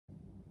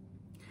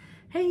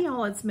Hey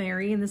y'all, it's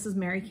Mary, and this is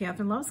Mary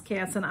Catherine Loves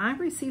Cats, and I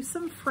received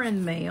some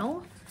friend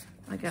mail.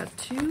 I got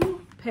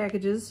 2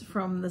 packages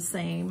from the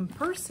same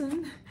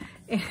person,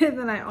 and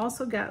then I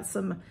also got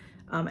some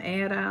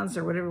add-ons,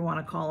 or whatever you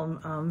want to call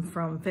them,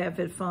 from Fab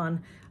Fit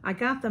Fun. I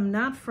got them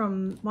not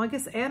from, well, I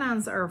guess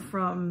add-ons are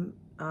from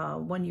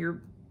when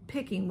you're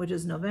picking, which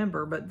is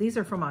November, but these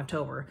are from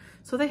October.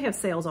 So they have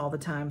sales all the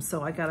time,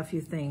 so I got a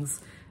few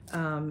things,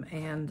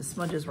 and the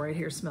smudge is right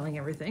here smelling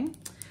everything.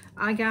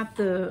 I got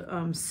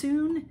the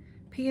Soon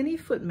Peony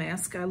Foot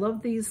Mask. I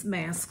love these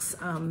masks.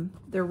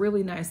 They're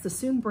really nice. The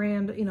Soon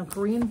brand, you know,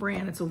 Korean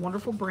brand. It's a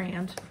wonderful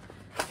brand.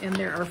 And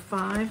there are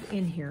 5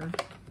 in here.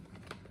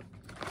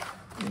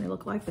 And they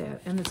look like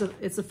that. And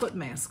it's a foot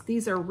mask.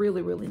 These are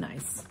really, really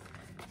nice.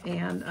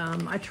 And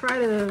I try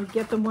to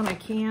get them when I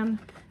can.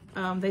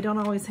 They don't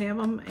always have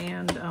them,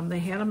 and they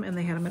had them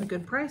at a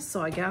good price,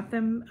 so I got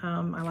them.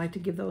 I like to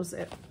give those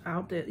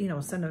out, you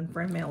know, send them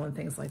friend mail and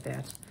things like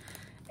that.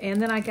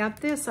 And then I got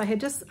this. I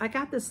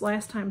got this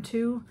last time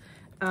too.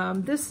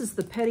 This is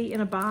the Petty in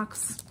a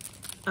Box.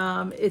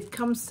 It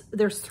comes,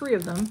 there's 3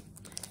 of them,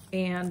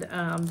 and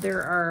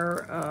there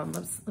are,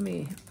 let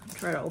me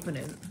try to open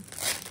it.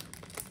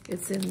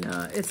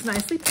 It's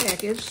nicely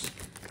packaged,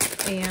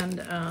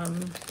 and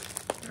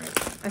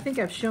I think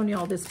I've shown you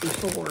all this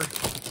before.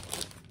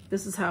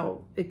 This is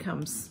how it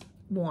comes,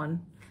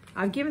 1.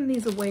 I've given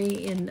these away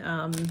in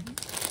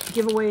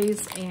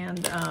giveaways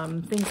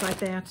and things like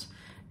that.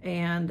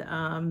 And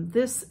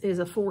this is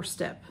a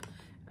 4-step.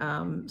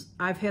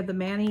 I've had the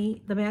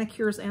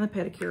manicures and the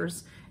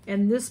pedicures,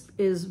 and this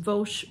is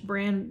Vosh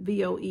brand,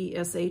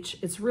 V-O-E-S-H.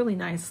 It's really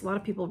nice. A lot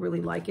of people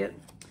really like it.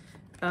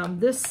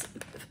 This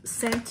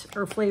scent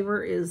or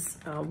flavor is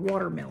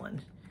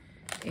watermelon.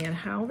 And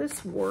how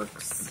this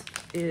works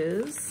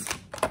is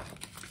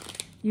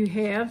you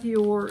have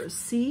your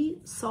sea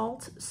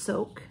salt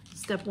soak,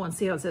 step 1.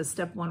 See how it says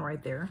step 1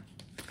 right there?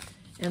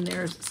 And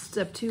there's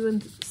step 2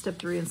 and step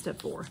 3 and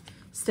step 4.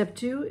 Step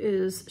 2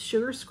 is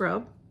sugar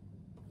scrub.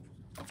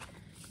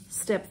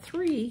 Step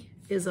 3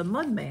 is a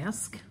mud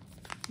mask.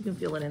 You can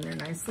feel it in there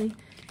nicely.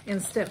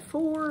 And step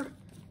 4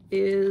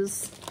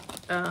 is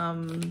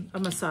a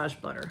massage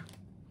butter.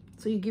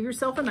 So you give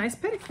yourself a nice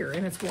pedicure,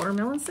 and it's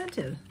watermelon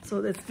scented.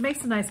 So it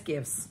makes nice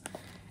gifts.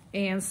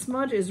 And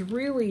Smudge is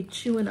really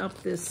chewing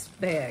up this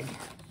bag.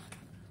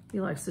 He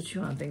likes to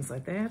chew on things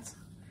like that.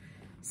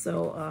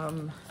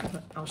 So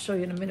I'll show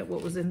you in a minute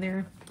what was in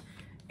there.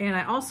 And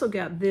I also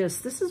got this.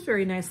 This is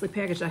very nicely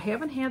packaged. I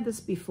haven't had this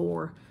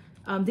before.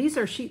 These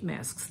are sheet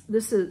masks.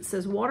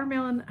 Says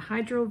Watermelon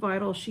Hydro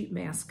Vital Sheet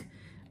Mask.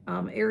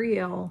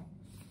 Ariel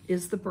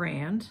is the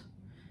brand.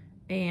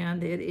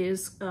 And it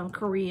is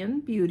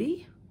Korean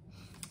Beauty.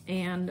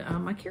 And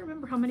I can't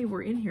remember how many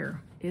were in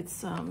here.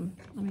 It's,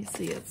 let me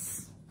see,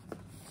 it's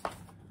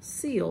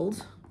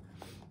sealed.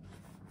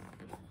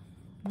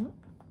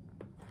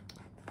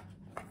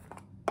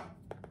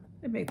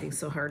 They make things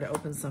so hard to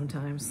open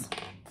sometimes.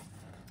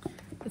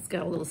 It's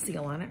got a little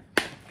seal on it.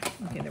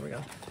 Okay, there we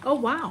go. Oh,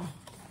 wow.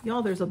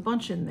 Y'all, there's a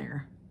bunch in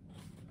there.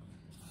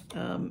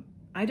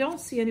 I don't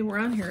see anywhere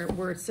on here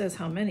where it says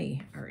how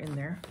many are in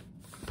there.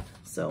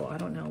 So I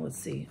don't know. Let's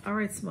see. All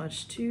right,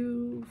 Smudge.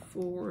 2,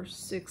 4,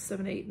 6,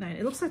 7, 8, 9.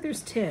 It looks like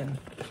there's 10.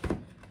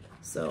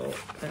 So,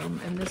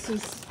 and this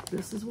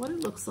is what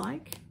it looks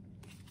like.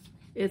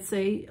 It's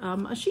a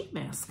sheet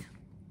mask.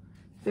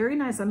 Very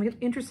nice. I'm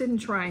interested in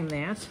trying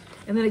that.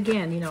 And then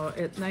again, you know,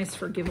 it's nice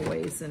for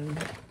giveaways and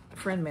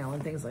friend mail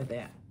and things like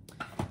that.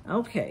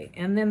 Okay,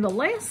 and then the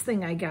last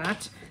thing I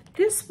got,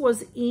 this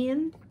was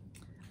in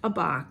a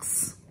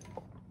box.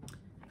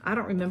 I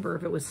don't remember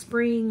if it was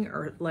spring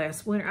or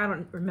last winter. I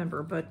don't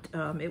remember, but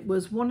it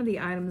was one of the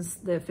items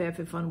that Fab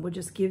Fit Fun would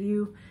just give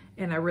you,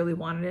 and I really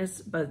wanted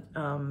it, but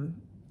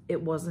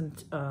it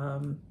wasn't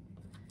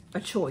a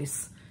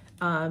choice.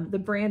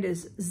 The brand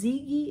is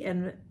Ziggy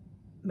and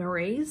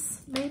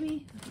Maraise,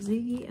 maybe?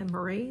 Ziggy and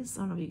Maraise?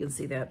 I don't know if you can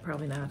see that,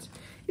 probably not.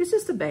 It's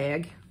just a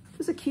bag.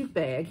 It's a cute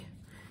bag.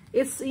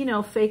 It's, you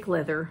know, fake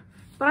leather,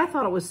 but I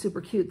thought it was super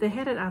cute. They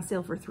had it on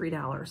sale for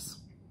 $3.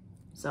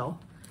 So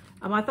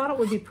I thought it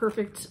would be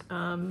perfect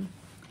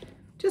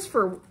just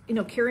for, you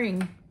know,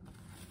 carrying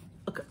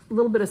a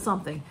little bit of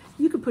something.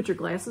 You could put your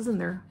glasses in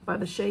there by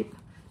the shape,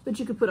 but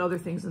you could put other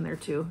things in there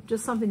too.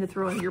 Just something to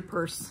throw in your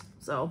purse.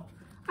 So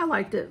I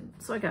liked it,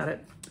 so I got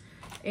it.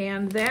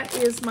 And that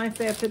is my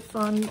Fab Fit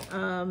Fun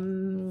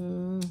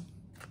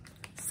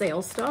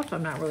sale stuff.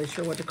 I'm not really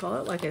sure what to call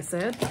it, like I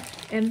said.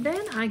 And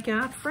then I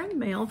got friend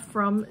mail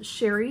from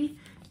Sherry.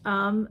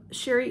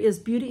 Sherry is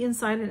Beauty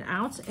Inside and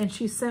Out, and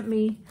she sent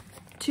me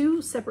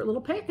 2 separate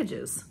little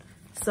packages.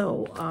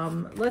 So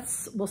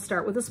we'll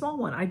start with the small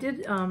one. I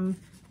did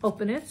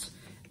open it.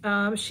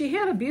 She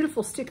had a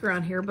beautiful sticker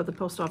on here, but the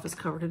post office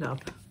covered it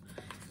up.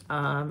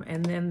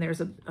 And then there's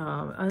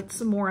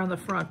some more on the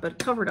front, but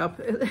covered up.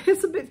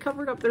 It's a bit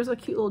covered up. There's a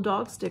cute little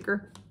dog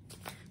sticker.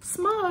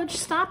 Smudge,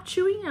 stop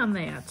chewing on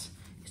that.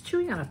 He's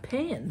chewing on a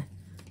pen.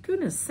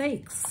 Goodness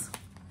sakes.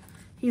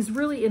 He's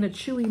really in a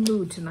chewy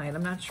mood tonight.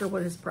 I'm not sure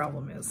what his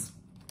problem is.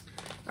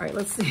 All right,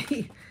 let's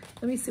see.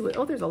 Let me see what,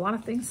 oh, there's a lot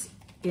of things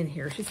in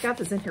here. She's got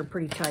this in here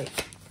pretty tight.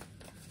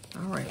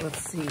 All right, let's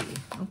see.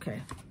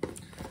 Okay.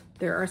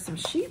 There are some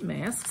sheet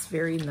masks.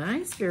 Very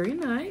nice, very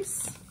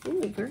nice.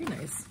 Ooh, very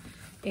nice.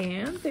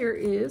 And there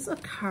is a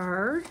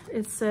card.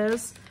 It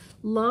says,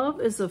 love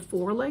is a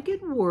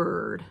four-legged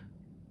word.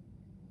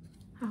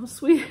 How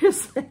sweet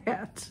is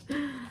that?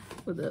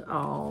 With a,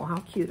 oh, how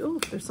cute. Oh,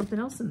 there's something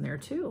else in there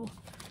too.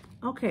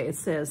 Okay, it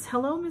says,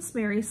 hello, Miss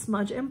Mary,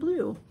 Smudge and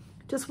Blue.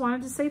 Just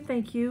wanted to say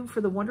thank you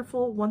for the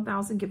wonderful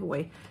 1,000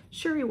 giveaway.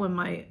 Sherry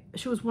won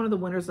she was one of the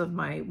winners of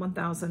my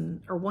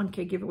 1,000 or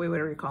 1K giveaway,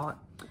 whatever you call it.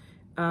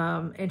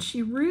 And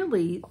she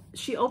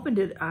opened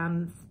it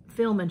on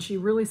film and she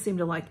really seemed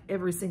to like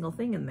every single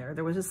thing in there.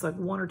 There was just like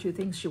one or two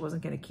things she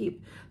wasn't going to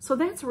keep. So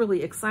that's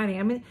really exciting.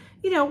 I mean,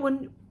 you know,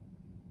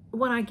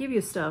 when I give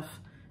you stuff,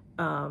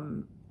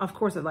 of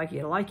course I'd like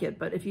you to like it,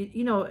 but if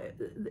you know,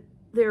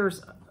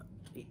 there's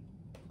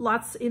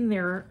lots in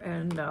there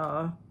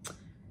and,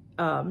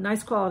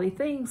 nice quality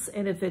things.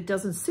 And if it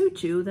doesn't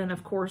suit you, then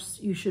of course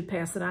you should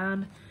pass it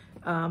on,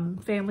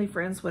 family,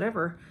 friends,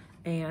 whatever.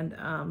 And,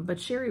 but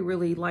Sherry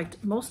really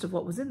liked most of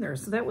what was in there.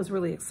 So that was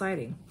really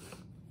exciting.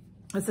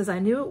 It says, I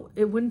knew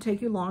it wouldn't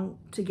take you long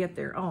to get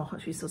there. Oh,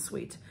 she's so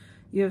sweet.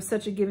 You have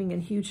such a giving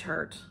and huge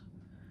heart.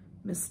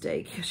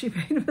 Mistake. She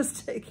made a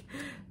mistake.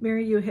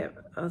 Mary, you have,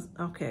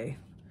 okay.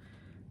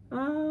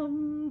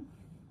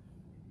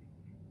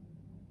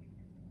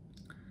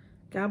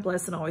 God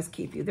bless and always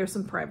keep you. There's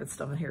some private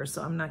stuff in here,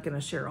 so I'm not going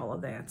to share all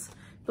of that.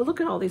 But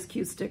look at all these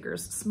cute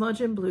stickers.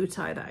 Smudge and Blue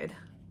tie-dyed.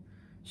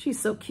 She's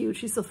so cute.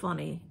 She's so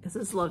funny. It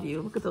says, love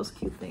you. Look at those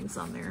cute things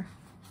on there.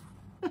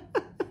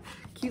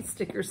 Cute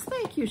stickers.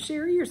 Thank you,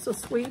 Sherry. You're so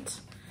sweet.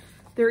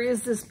 There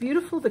is this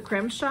beautiful, the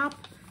Creme Shop.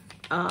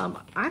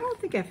 I don't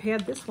think I've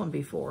had this one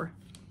before.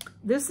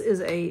 This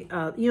is a,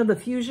 you know, the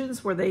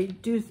fusions where they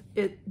do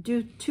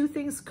two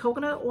things,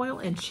 coconut oil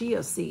and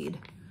chia seed.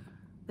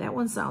 That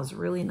one sounds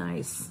really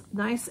nice.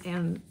 Nice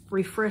and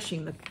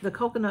refreshing. The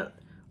coconut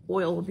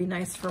oil would be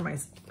nice for my,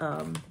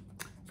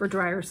 for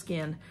drier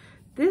skin.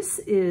 This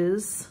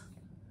is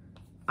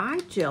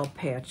eye gel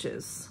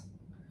patches.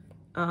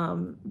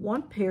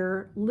 One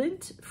pair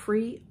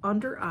lint-free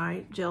under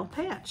eye gel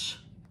patch.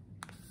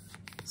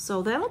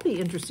 So that'll be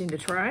interesting to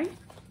try.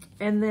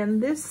 And then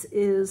this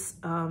is,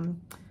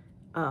 I'm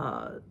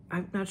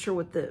not sure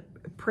what the,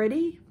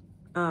 Pretty,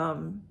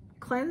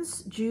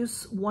 Cleanse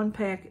Juice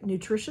 1-pack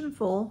Nutrition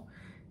Full.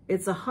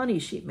 It's a honey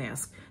sheet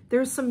mask.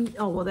 There's some,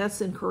 oh, well,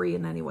 that's in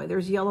Korean anyway.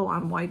 There's yellow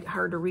on white,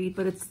 hard to read,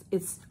 but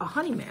it's a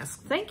honey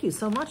mask. Thank you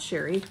so much,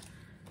 Sherry.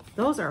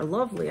 Those are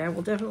lovely. I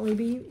will definitely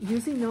be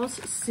using those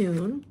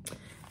soon.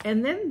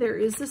 And then there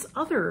is this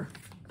other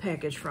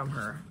package from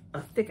her,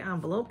 a thick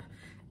envelope.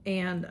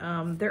 And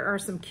there are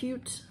some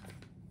cute,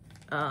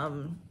 let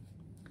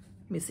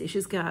me see,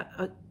 she's got,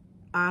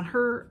 on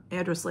her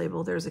address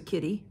label, there's a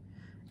kitty.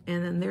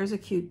 And then there's a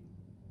cute,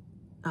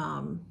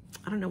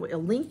 I don't know, a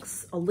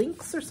lynx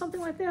or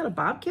something like that, a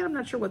bobcat. I'm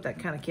not sure what that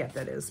kind of cat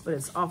that is, but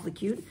it's awfully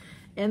cute.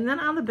 And then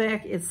on the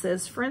back, it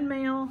says friend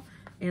mail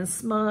and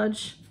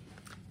Smudge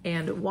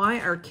and why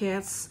are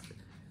cats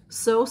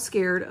so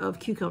scared of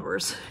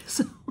cucumbers.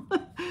 So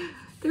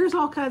there's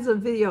all kinds of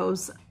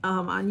videos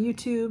on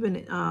YouTube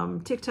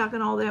and TikTok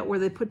and all that where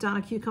they put down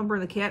a cucumber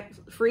and the cat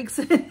freaks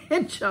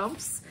and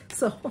jumps.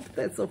 So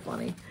that's so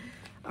funny.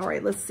 All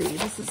right, let's see.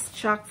 This is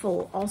chock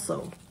full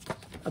also.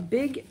 A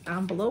big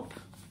envelope.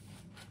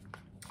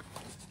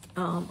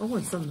 Oh,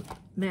 and some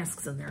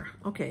masks in there.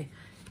 Okay.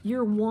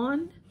 You're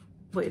one,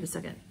 wait a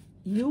second.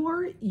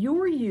 You're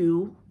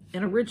you,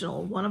 an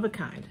original, one of a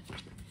kind.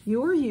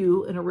 You're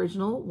you, an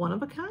original, one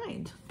of a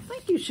kind.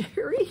 Thank you,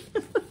 Sherry.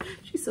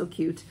 She's so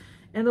cute.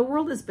 And the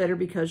world is better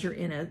because you're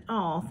in it.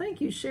 Oh, thank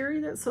you, Sherry.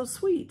 That's so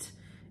sweet.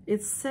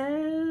 It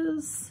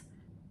says,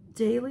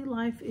 Daily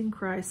Life in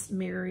Christ,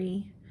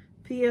 Mary.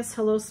 P.S.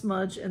 Hello,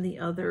 Smudge and the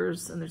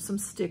others. And there's some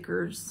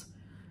stickers.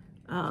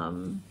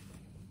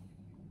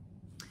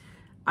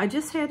 I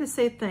just had to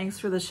say thanks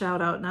for the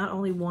shout out, not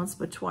only once,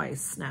 but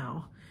twice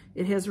now.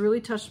 It has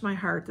really touched my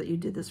heart that you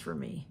did this for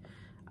me.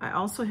 I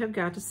also have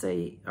got to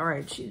say, all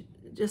right, she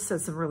just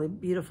said some really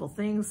beautiful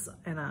things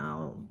and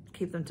I'll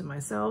keep them to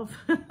myself.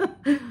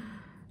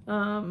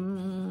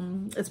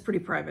 It's pretty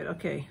private.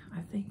 Okay,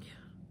 I think.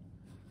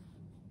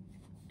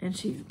 And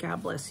she,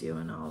 God bless you.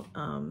 And I'll,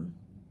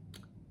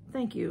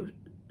 thank you,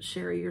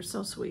 Sherry. You're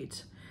so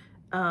sweet.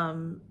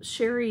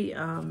 Sherry,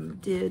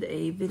 did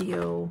a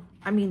video,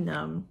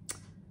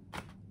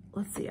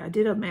 let's see, I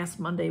did a Mask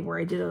Monday where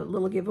I did a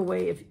little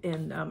giveaway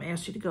and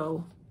asked you to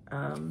go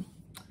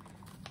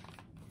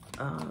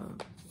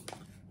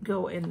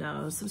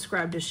and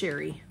subscribe to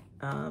Sherry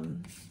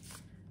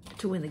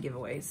to win the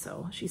giveaway.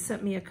 So she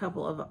sent me a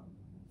couple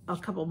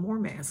more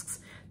masks.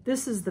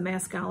 This is the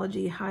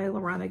Maskology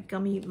Hyaluronic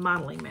Gummy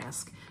Modeling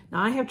Mask.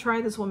 Now I have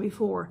tried this one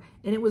before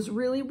and it was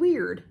really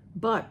weird,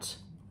 but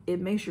it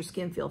makes your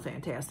skin feel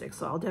fantastic.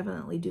 So I'll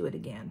definitely do it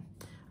again.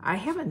 I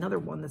have another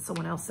one that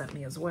someone else sent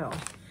me as well.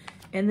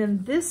 And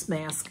then this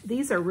mask,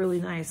 these are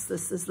really nice.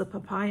 This is the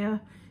Papaya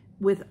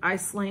with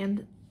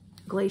Iceland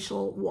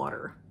Glacial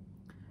Water.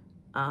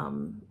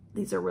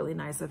 These are really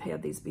nice. I've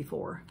had these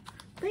before.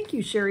 Thank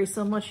you, Sherry,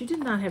 so much. You did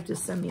not have to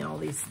send me all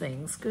these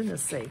things.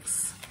 Goodness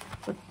sakes.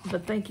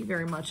 But thank you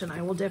very much, and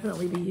I will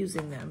definitely be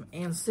using them,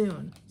 and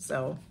soon.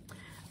 So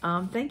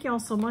thank you all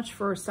so much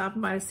for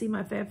stopping by to see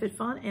my Fab Fit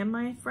Fun and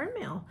my friend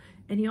mail.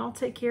 And you all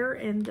take care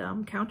and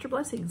count your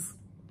blessings.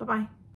 Bye-bye.